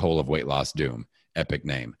black hole of weight loss doom. Epic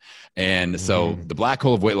name. And so the black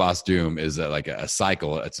hole of weight loss doom is like a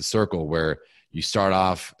cycle. It's a circle where you start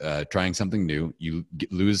off trying something new, you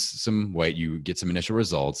lose some weight, you get some initial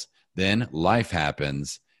results, then life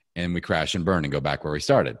happens and we crash and burn and go back where we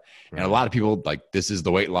started. Right. And a lot of people, like, this is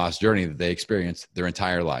the weight loss journey that they experience their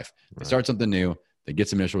entire life. They start something new, they get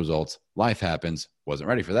some initial results, life happens, wasn't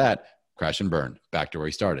ready for that, crash and burn, back to where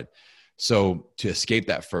we started. So to escape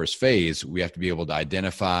that first phase, we have to be able to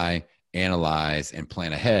identify, analyze, and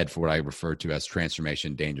plan ahead for what I refer to as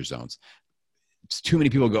transformation danger zones. It's too many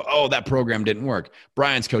people go, oh, that program didn't work.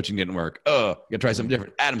 Brian's coaching didn't work. Oh, got to try something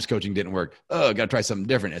different. Adam's coaching didn't work. Oh, got to try something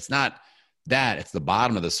different. It's not that. It's the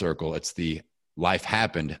bottom of the circle. It's the life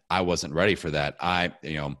happened. I wasn't ready for that. I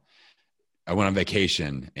went on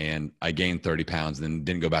vacation and I gained 30 pounds and then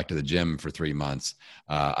didn't go back to the gym for 3 months.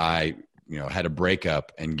 I had a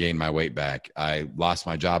breakup and gained my weight back. I lost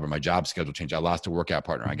my job, or my job schedule changed. I lost a workout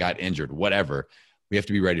partner. I got injured, whatever. We have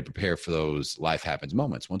to be ready to prepare for those life happens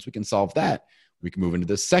moments. Once we can solve that, we can move into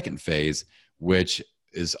the second phase, which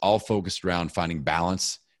is all focused around finding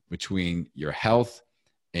balance between your health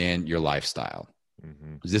and your lifestyle.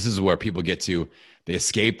 Mm-hmm. This is where people get to, they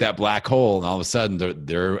escape that black hole, and all of a sudden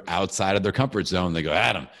they're outside of their comfort zone. They go,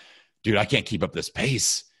 Adam, dude, I can't keep up this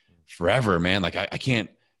pace forever, man. Like, I can't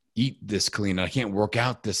eat this clean and I can't work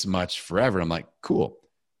out this much forever. I'm like, cool.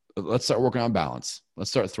 let's start working on balance. Let's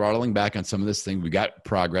start throttling back on some of this thing. We got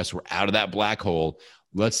progress. We're out of that black hole.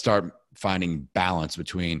 Let's start finding balance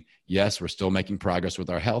between, yes, we're still making progress with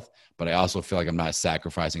our health, but I also feel like I'm not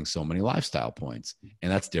sacrificing so many lifestyle points.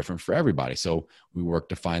 And that's different for everybody. So we work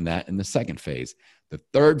to find that in the second phase. The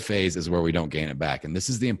third phase is where we don't gain it back. And this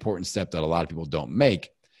is the important step that a lot of people don't make.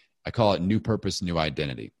 I call it new purpose, new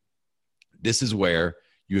identity. This is where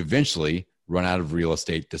you eventually run out of real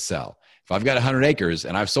estate to sell. If I've got 100 acres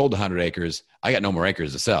and I've sold 100 acres, I got no more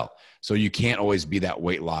acres to sell. So you can't always be that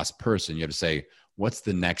weight loss person. You have to say, what's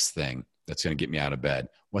the next thing that's going to get me out of bed?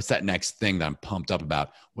 What's that next thing that I'm pumped up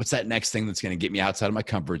about? What's that next thing that's going to get me outside of my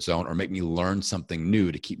comfort zone or make me learn something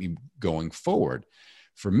new to keep me going forward?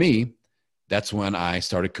 For me, that's when I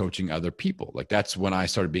started coaching other people. Like that's when I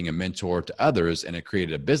started being a mentor to others, and it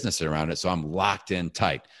created a business around it. So I'm locked in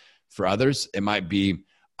tight. For others, it might be,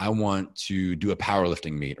 I want to do a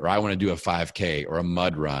powerlifting meet, or I want to do a 5K or a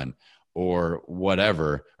mud run or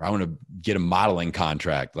whatever, or I want to get a modeling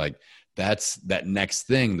contract. Like that's that next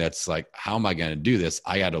thing. That's like, how am I going to do this?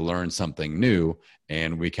 I got to learn something new.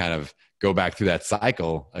 And we kind of go back through that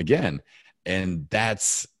cycle again. And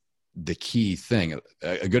that's the key thing.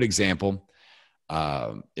 A good example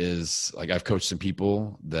is like, I've coached some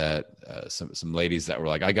people that, some ladies that were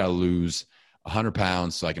like, I got to lose 100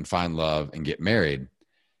 pounds so I can find love and get married.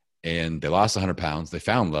 And they lost 100 pounds. They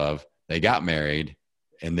found love. They got married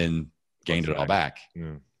and then gained it all back.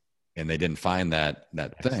 Yeah. And they didn't find that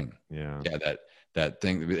thing. Yeah. Yeah. That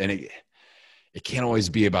thing. And it can't always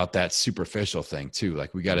be about that superficial thing too.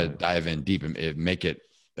 Like we got to dive in deep and make it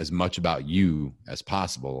as much about you as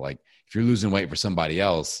possible. Like if you're losing weight for somebody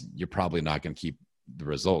else, you're probably not going to keep the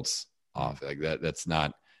results off like that. That's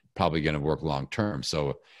not probably going to work long-term.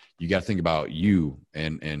 So you got to think about you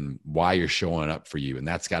and why you're showing up for you. And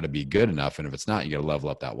that's got to be good enough. And if it's not, you got to level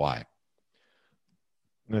up that why.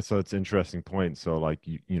 So it's an interesting point. So like,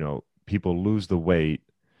 you know, people lose the weight.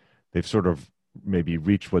 They've sort of maybe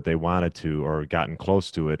reached what they wanted to or gotten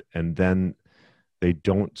close to it. And then they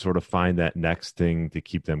don't sort of find that next thing to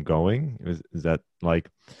keep them going. Is that like,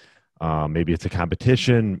 maybe it's a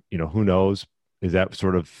competition, you know, who knows? Is that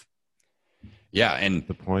sort of, yeah, and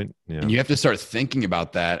the point. Yeah. And you have to start thinking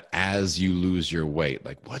about that as you lose your weight.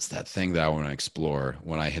 Like, what's that thing that I want to explore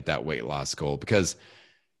when I hit that weight loss goal? Because,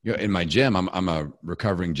 you know, in my gym, I'm a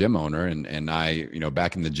recovering gym owner, and I, you know,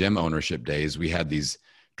 back in the gym ownership days, we had these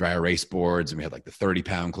dry erase boards, and we had like the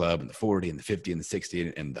 30-pound club and the 40 and the 50 and the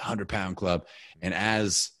 60 and the 100-pound club. And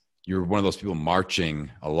as you're one of those people marching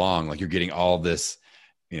along, like you're getting all this,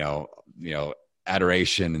 you know,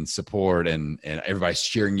 adoration and support, and everybody's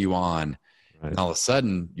cheering you on. Right. And all of a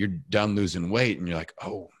sudden you're done losing weight and you're like,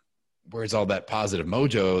 oh, where's all that positive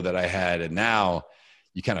mojo that I had? And now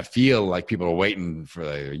you kind of feel like people are waiting for,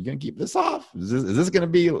 like, are you going to keep this off? Is this going to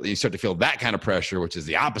be, you start to feel that kind of pressure, which is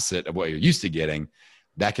the opposite of what you're used to getting.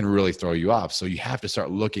 That can really throw you off. So you have to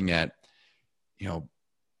start looking at, you know,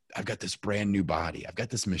 I've got this brand new body. I've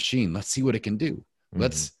got this machine. Let's see what it can do. Mm-hmm.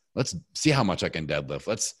 Let's see how much I can deadlift.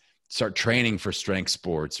 Let's start training for strength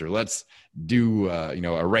sports, or let's do, you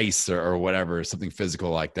know, a race or whatever, something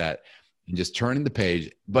physical like that, and just turning the page.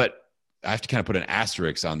 But I have to kind of put an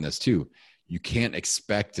asterisk on this too. You can't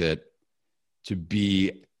expect it to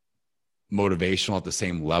be motivational at the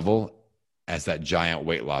same level as that giant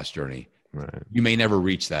weight loss journey. Right. You may never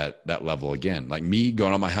reach that level again. Like me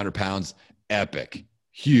going on my 100 pounds, epic,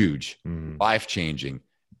 huge, life-changing,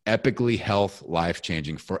 epically health,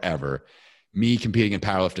 life-changing forever. Me competing in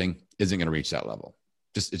powerlifting isn't going to reach that level.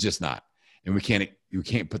 It's just not. And you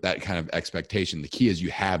can't put that kind of expectation. The key is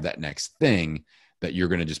you have that next thing that you're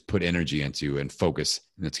going to just put energy into and focus,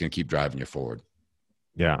 and it's going to keep driving you forward.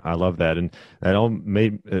 Yeah, I love that. And that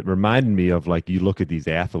it reminded me of, like, you look at these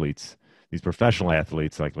athletes, these professional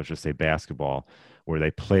athletes, like let's just say basketball, where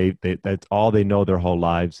they play, that's all they know their whole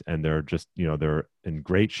lives. And they're just, you know, they're in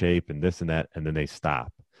great shape and this and that. And then they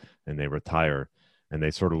stop and they retire. And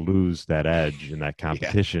they sort of lose that edge in that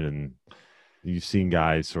competition. Yeah. And you've seen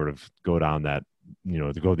guys sort of go down that, you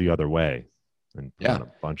know, to go the other way and put on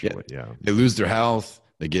a bunch of it. Yeah. They lose their health.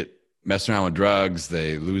 They get messed around with drugs.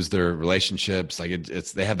 They lose their relationships. Like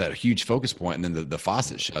they have that huge focus point, and then the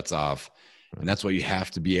faucet shuts off. Right. And that's why you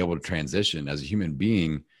have to be able to transition as a human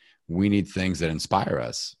being. We need things that inspire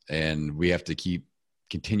us, and we have to keep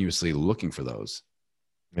continuously looking for those.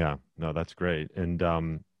 Yeah, no, that's great. And,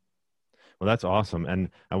 well, that's awesome. And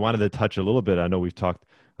I wanted to touch a little bit. I know we've talked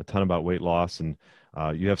a ton about weight loss, and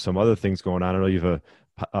you have some other things going on. I know you have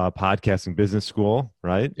a podcasting business school,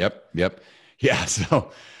 right? Yep. Yeah.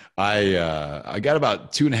 So I got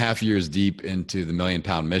about 2.5 years deep into the Million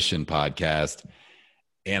Pound Mission podcast,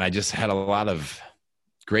 and I just had a lot of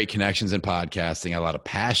great connections in podcasting, a lot of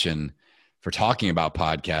passion for talking about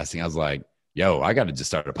podcasting. I was like, yo, I got to just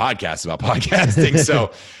start a podcast about podcasting.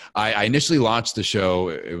 So I initially launched the show.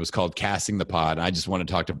 It was called Casting the Pod. And I just want to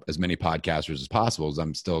talk to as many podcasters as possible, as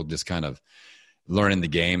I'm still just kind of learning the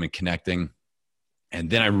game and connecting. And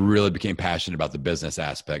then I really became passionate about the business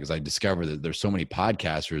aspect, because I discovered that there's so many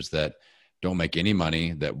podcasters that don't make any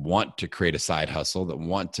money, that want to create a side hustle, that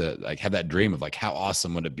want to like have that dream of like, how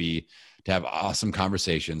awesome would it be to have awesome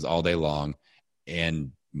conversations all day long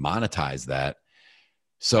and monetize that.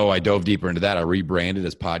 So I dove deeper into that. I rebranded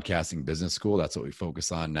as Podcasting Business School. That's what we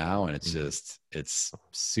focus on now. And it's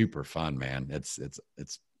super fun, man. It's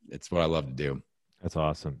what I love to do. That's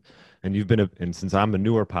awesome. And and since I'm a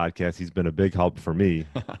newer podcast, he's been a big help for me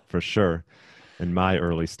for sure in my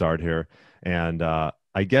early start here. And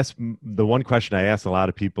I guess the one question I ask a lot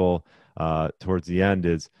of people towards the end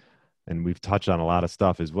is, and we've touched on a lot of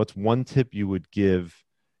stuff, is what's one tip you would give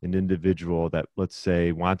an individual that, let's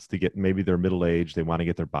say, wants to get, maybe they're middle-aged, they want to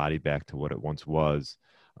get their body back to what it once was.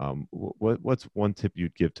 What's one tip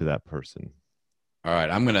you'd give to that person? All right.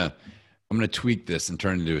 I'm going to tweak this and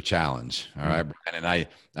turn it into a challenge. All right, Brian. And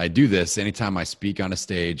I do this anytime I speak on a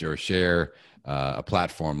stage or share a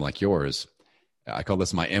platform like yours. I call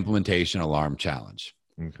this my implementation alarm challenge.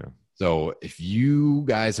 Okay. So if you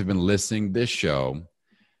guys have been listening to this show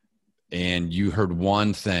and you heard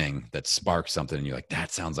one thing that sparked something and you're like,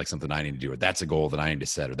 that sounds like something I need to do, or that's a goal that I need to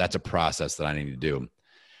set, or that's a process that I need to do.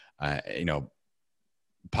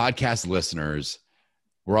 Podcast listeners,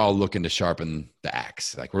 we're all looking to sharpen the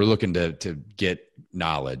axe. Like, we're looking to get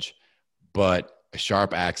knowledge, but a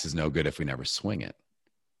sharp axe is no good if we never swing it.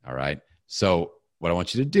 All right. So what I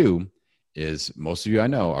want you to do is, most of you I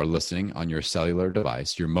know are listening on your cellular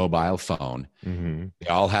device, your mobile phone. Mm-hmm. They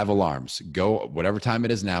all have alarms. Go, whatever time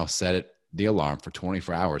it is now, set the alarm for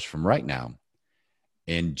 24 hours from right now,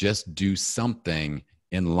 and just do something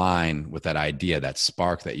in line with that idea, that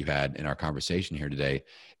spark that you had in our conversation here today.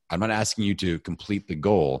 I'm not asking you to complete the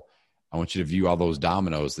goal. I want you to view all those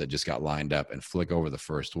dominoes that just got lined up and flick over the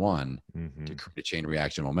first one to create a chain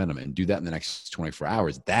reaction momentum, and do that in the next 24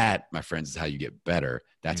 hours. That, my friends, is how you get better.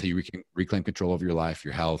 That's how you reclaim control of your life,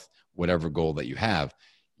 your health, whatever goal that you have.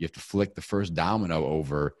 You have to flick the first domino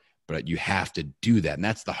over, but you have to do that. And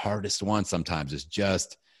that's the hardest one sometimes, is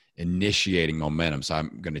just initiating momentum. So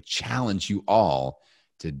I'm going to challenge you all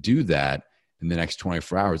to do that in the next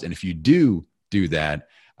 24 hours. And if you do that,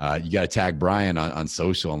 you got to tag Brian on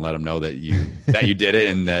social and let him know that you did it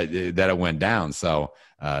and that it went down. So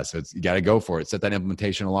you got to go for it. Set that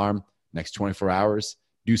implementation alarm next 24 hours.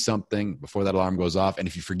 Do something before that alarm goes off. And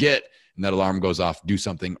if you forget and that alarm goes off, do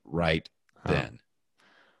something right then.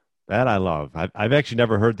 That I love. I've actually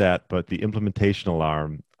never heard that, but the implementation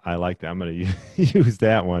alarm, I like that. I'm going to use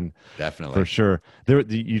that one. Definitely. For sure.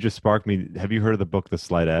 You just sparked me. Have you heard of the book, The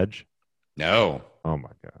Slight Edge? No. Oh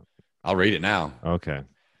my God. I'll read it now. Okay.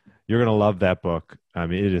 You're going to love that book. I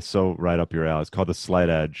mean, it is so right up your alley. It's called The Slight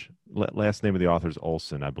Edge. Last name of the author is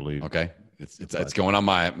Olson, I believe. Okay. It's going on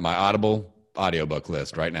my Audible audiobook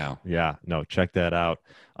list right now. Yeah. No, check that out.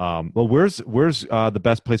 Well, where's the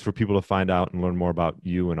best place for people to find out and learn more about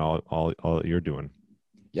you and all that you're doing?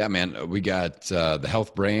 Yeah, man. We got the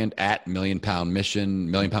health brand at Million Pound Mission,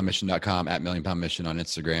 millionpoundmission.com, at Million Pound Mission on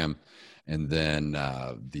Instagram. And then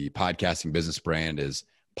the podcasting business brand is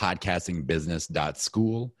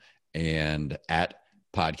podcastingbusiness.school and at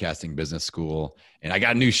Podcasting Business School. And I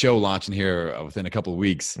got a new show launching here within a couple of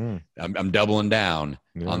weeks. I'm doubling down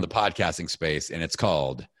on the podcasting space, and it's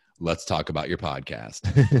called Let's Talk About Your Podcast.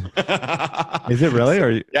 Is it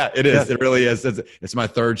really? Yeah, it is. Yeah. It really is. It's my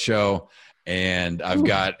third show, and I've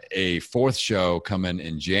got a fourth show coming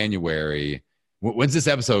in January. When's this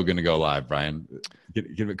episode going to go live, Brian?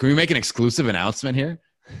 Can we make an exclusive announcement here?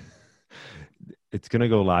 It's going to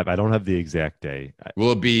go live. I don't have the exact day.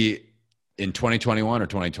 Will it be in 2021 or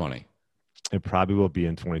 2020? It probably will be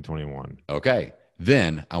in 2021. Okay.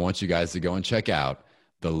 Then I want you guys to go and check out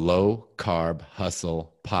the Low Carb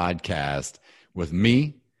Hustle podcast with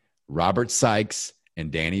me, Robert Sykes,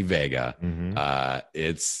 and Danny Vega.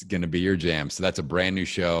 It's going to be your jam. So that's a brand new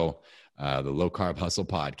show, the Low Carb Hustle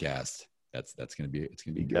podcast. It's going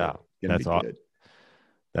to be good. Yeah,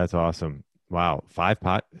 that's awesome. Wow. Is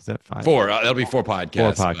that 5? 4. That'll be 4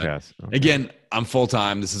 podcasts. 4 podcasts. Okay. Again, I'm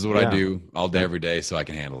full-time. This is what I do all day, every day, so I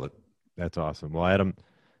can handle it. That's awesome. Well, Adam,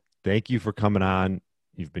 thank you for coming on.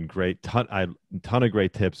 You've been great. Ton of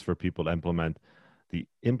great tips for people to implement the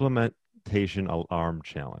implementation alarm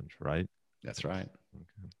challenge, right? That's right.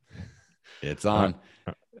 Okay. It's on.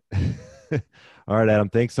 All right, Adam.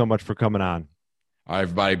 Thanks so much for coming on. All right,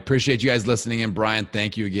 everybody. Appreciate you guys listening in. Brian,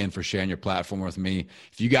 thank you again for sharing your platform with me.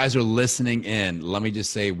 If you guys are listening in, let me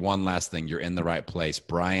just say one last thing. You're in the right place.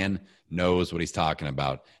 Brian knows what he's talking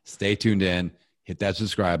about. Stay tuned in, hit that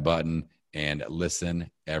subscribe button, and listen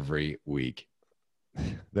every week.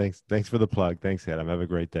 Thanks for the plug. Thanks, Adam. Have a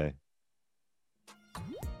great day.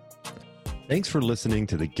 Thanks for listening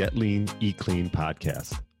to the Get Lean, Eat Clean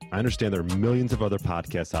podcast. I understand there are millions of other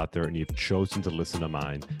podcasts out there, and you've chosen to listen to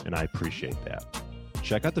mine, and I appreciate that.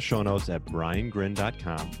 Check out the show notes at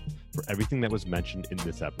briangrin.com for everything that was mentioned in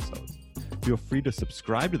this episode. Feel free to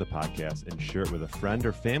subscribe to the podcast and share it with a friend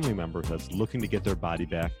or family member that's looking to get their body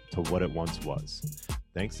back to what it once was.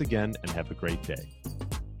 Thanks again, and have a great day.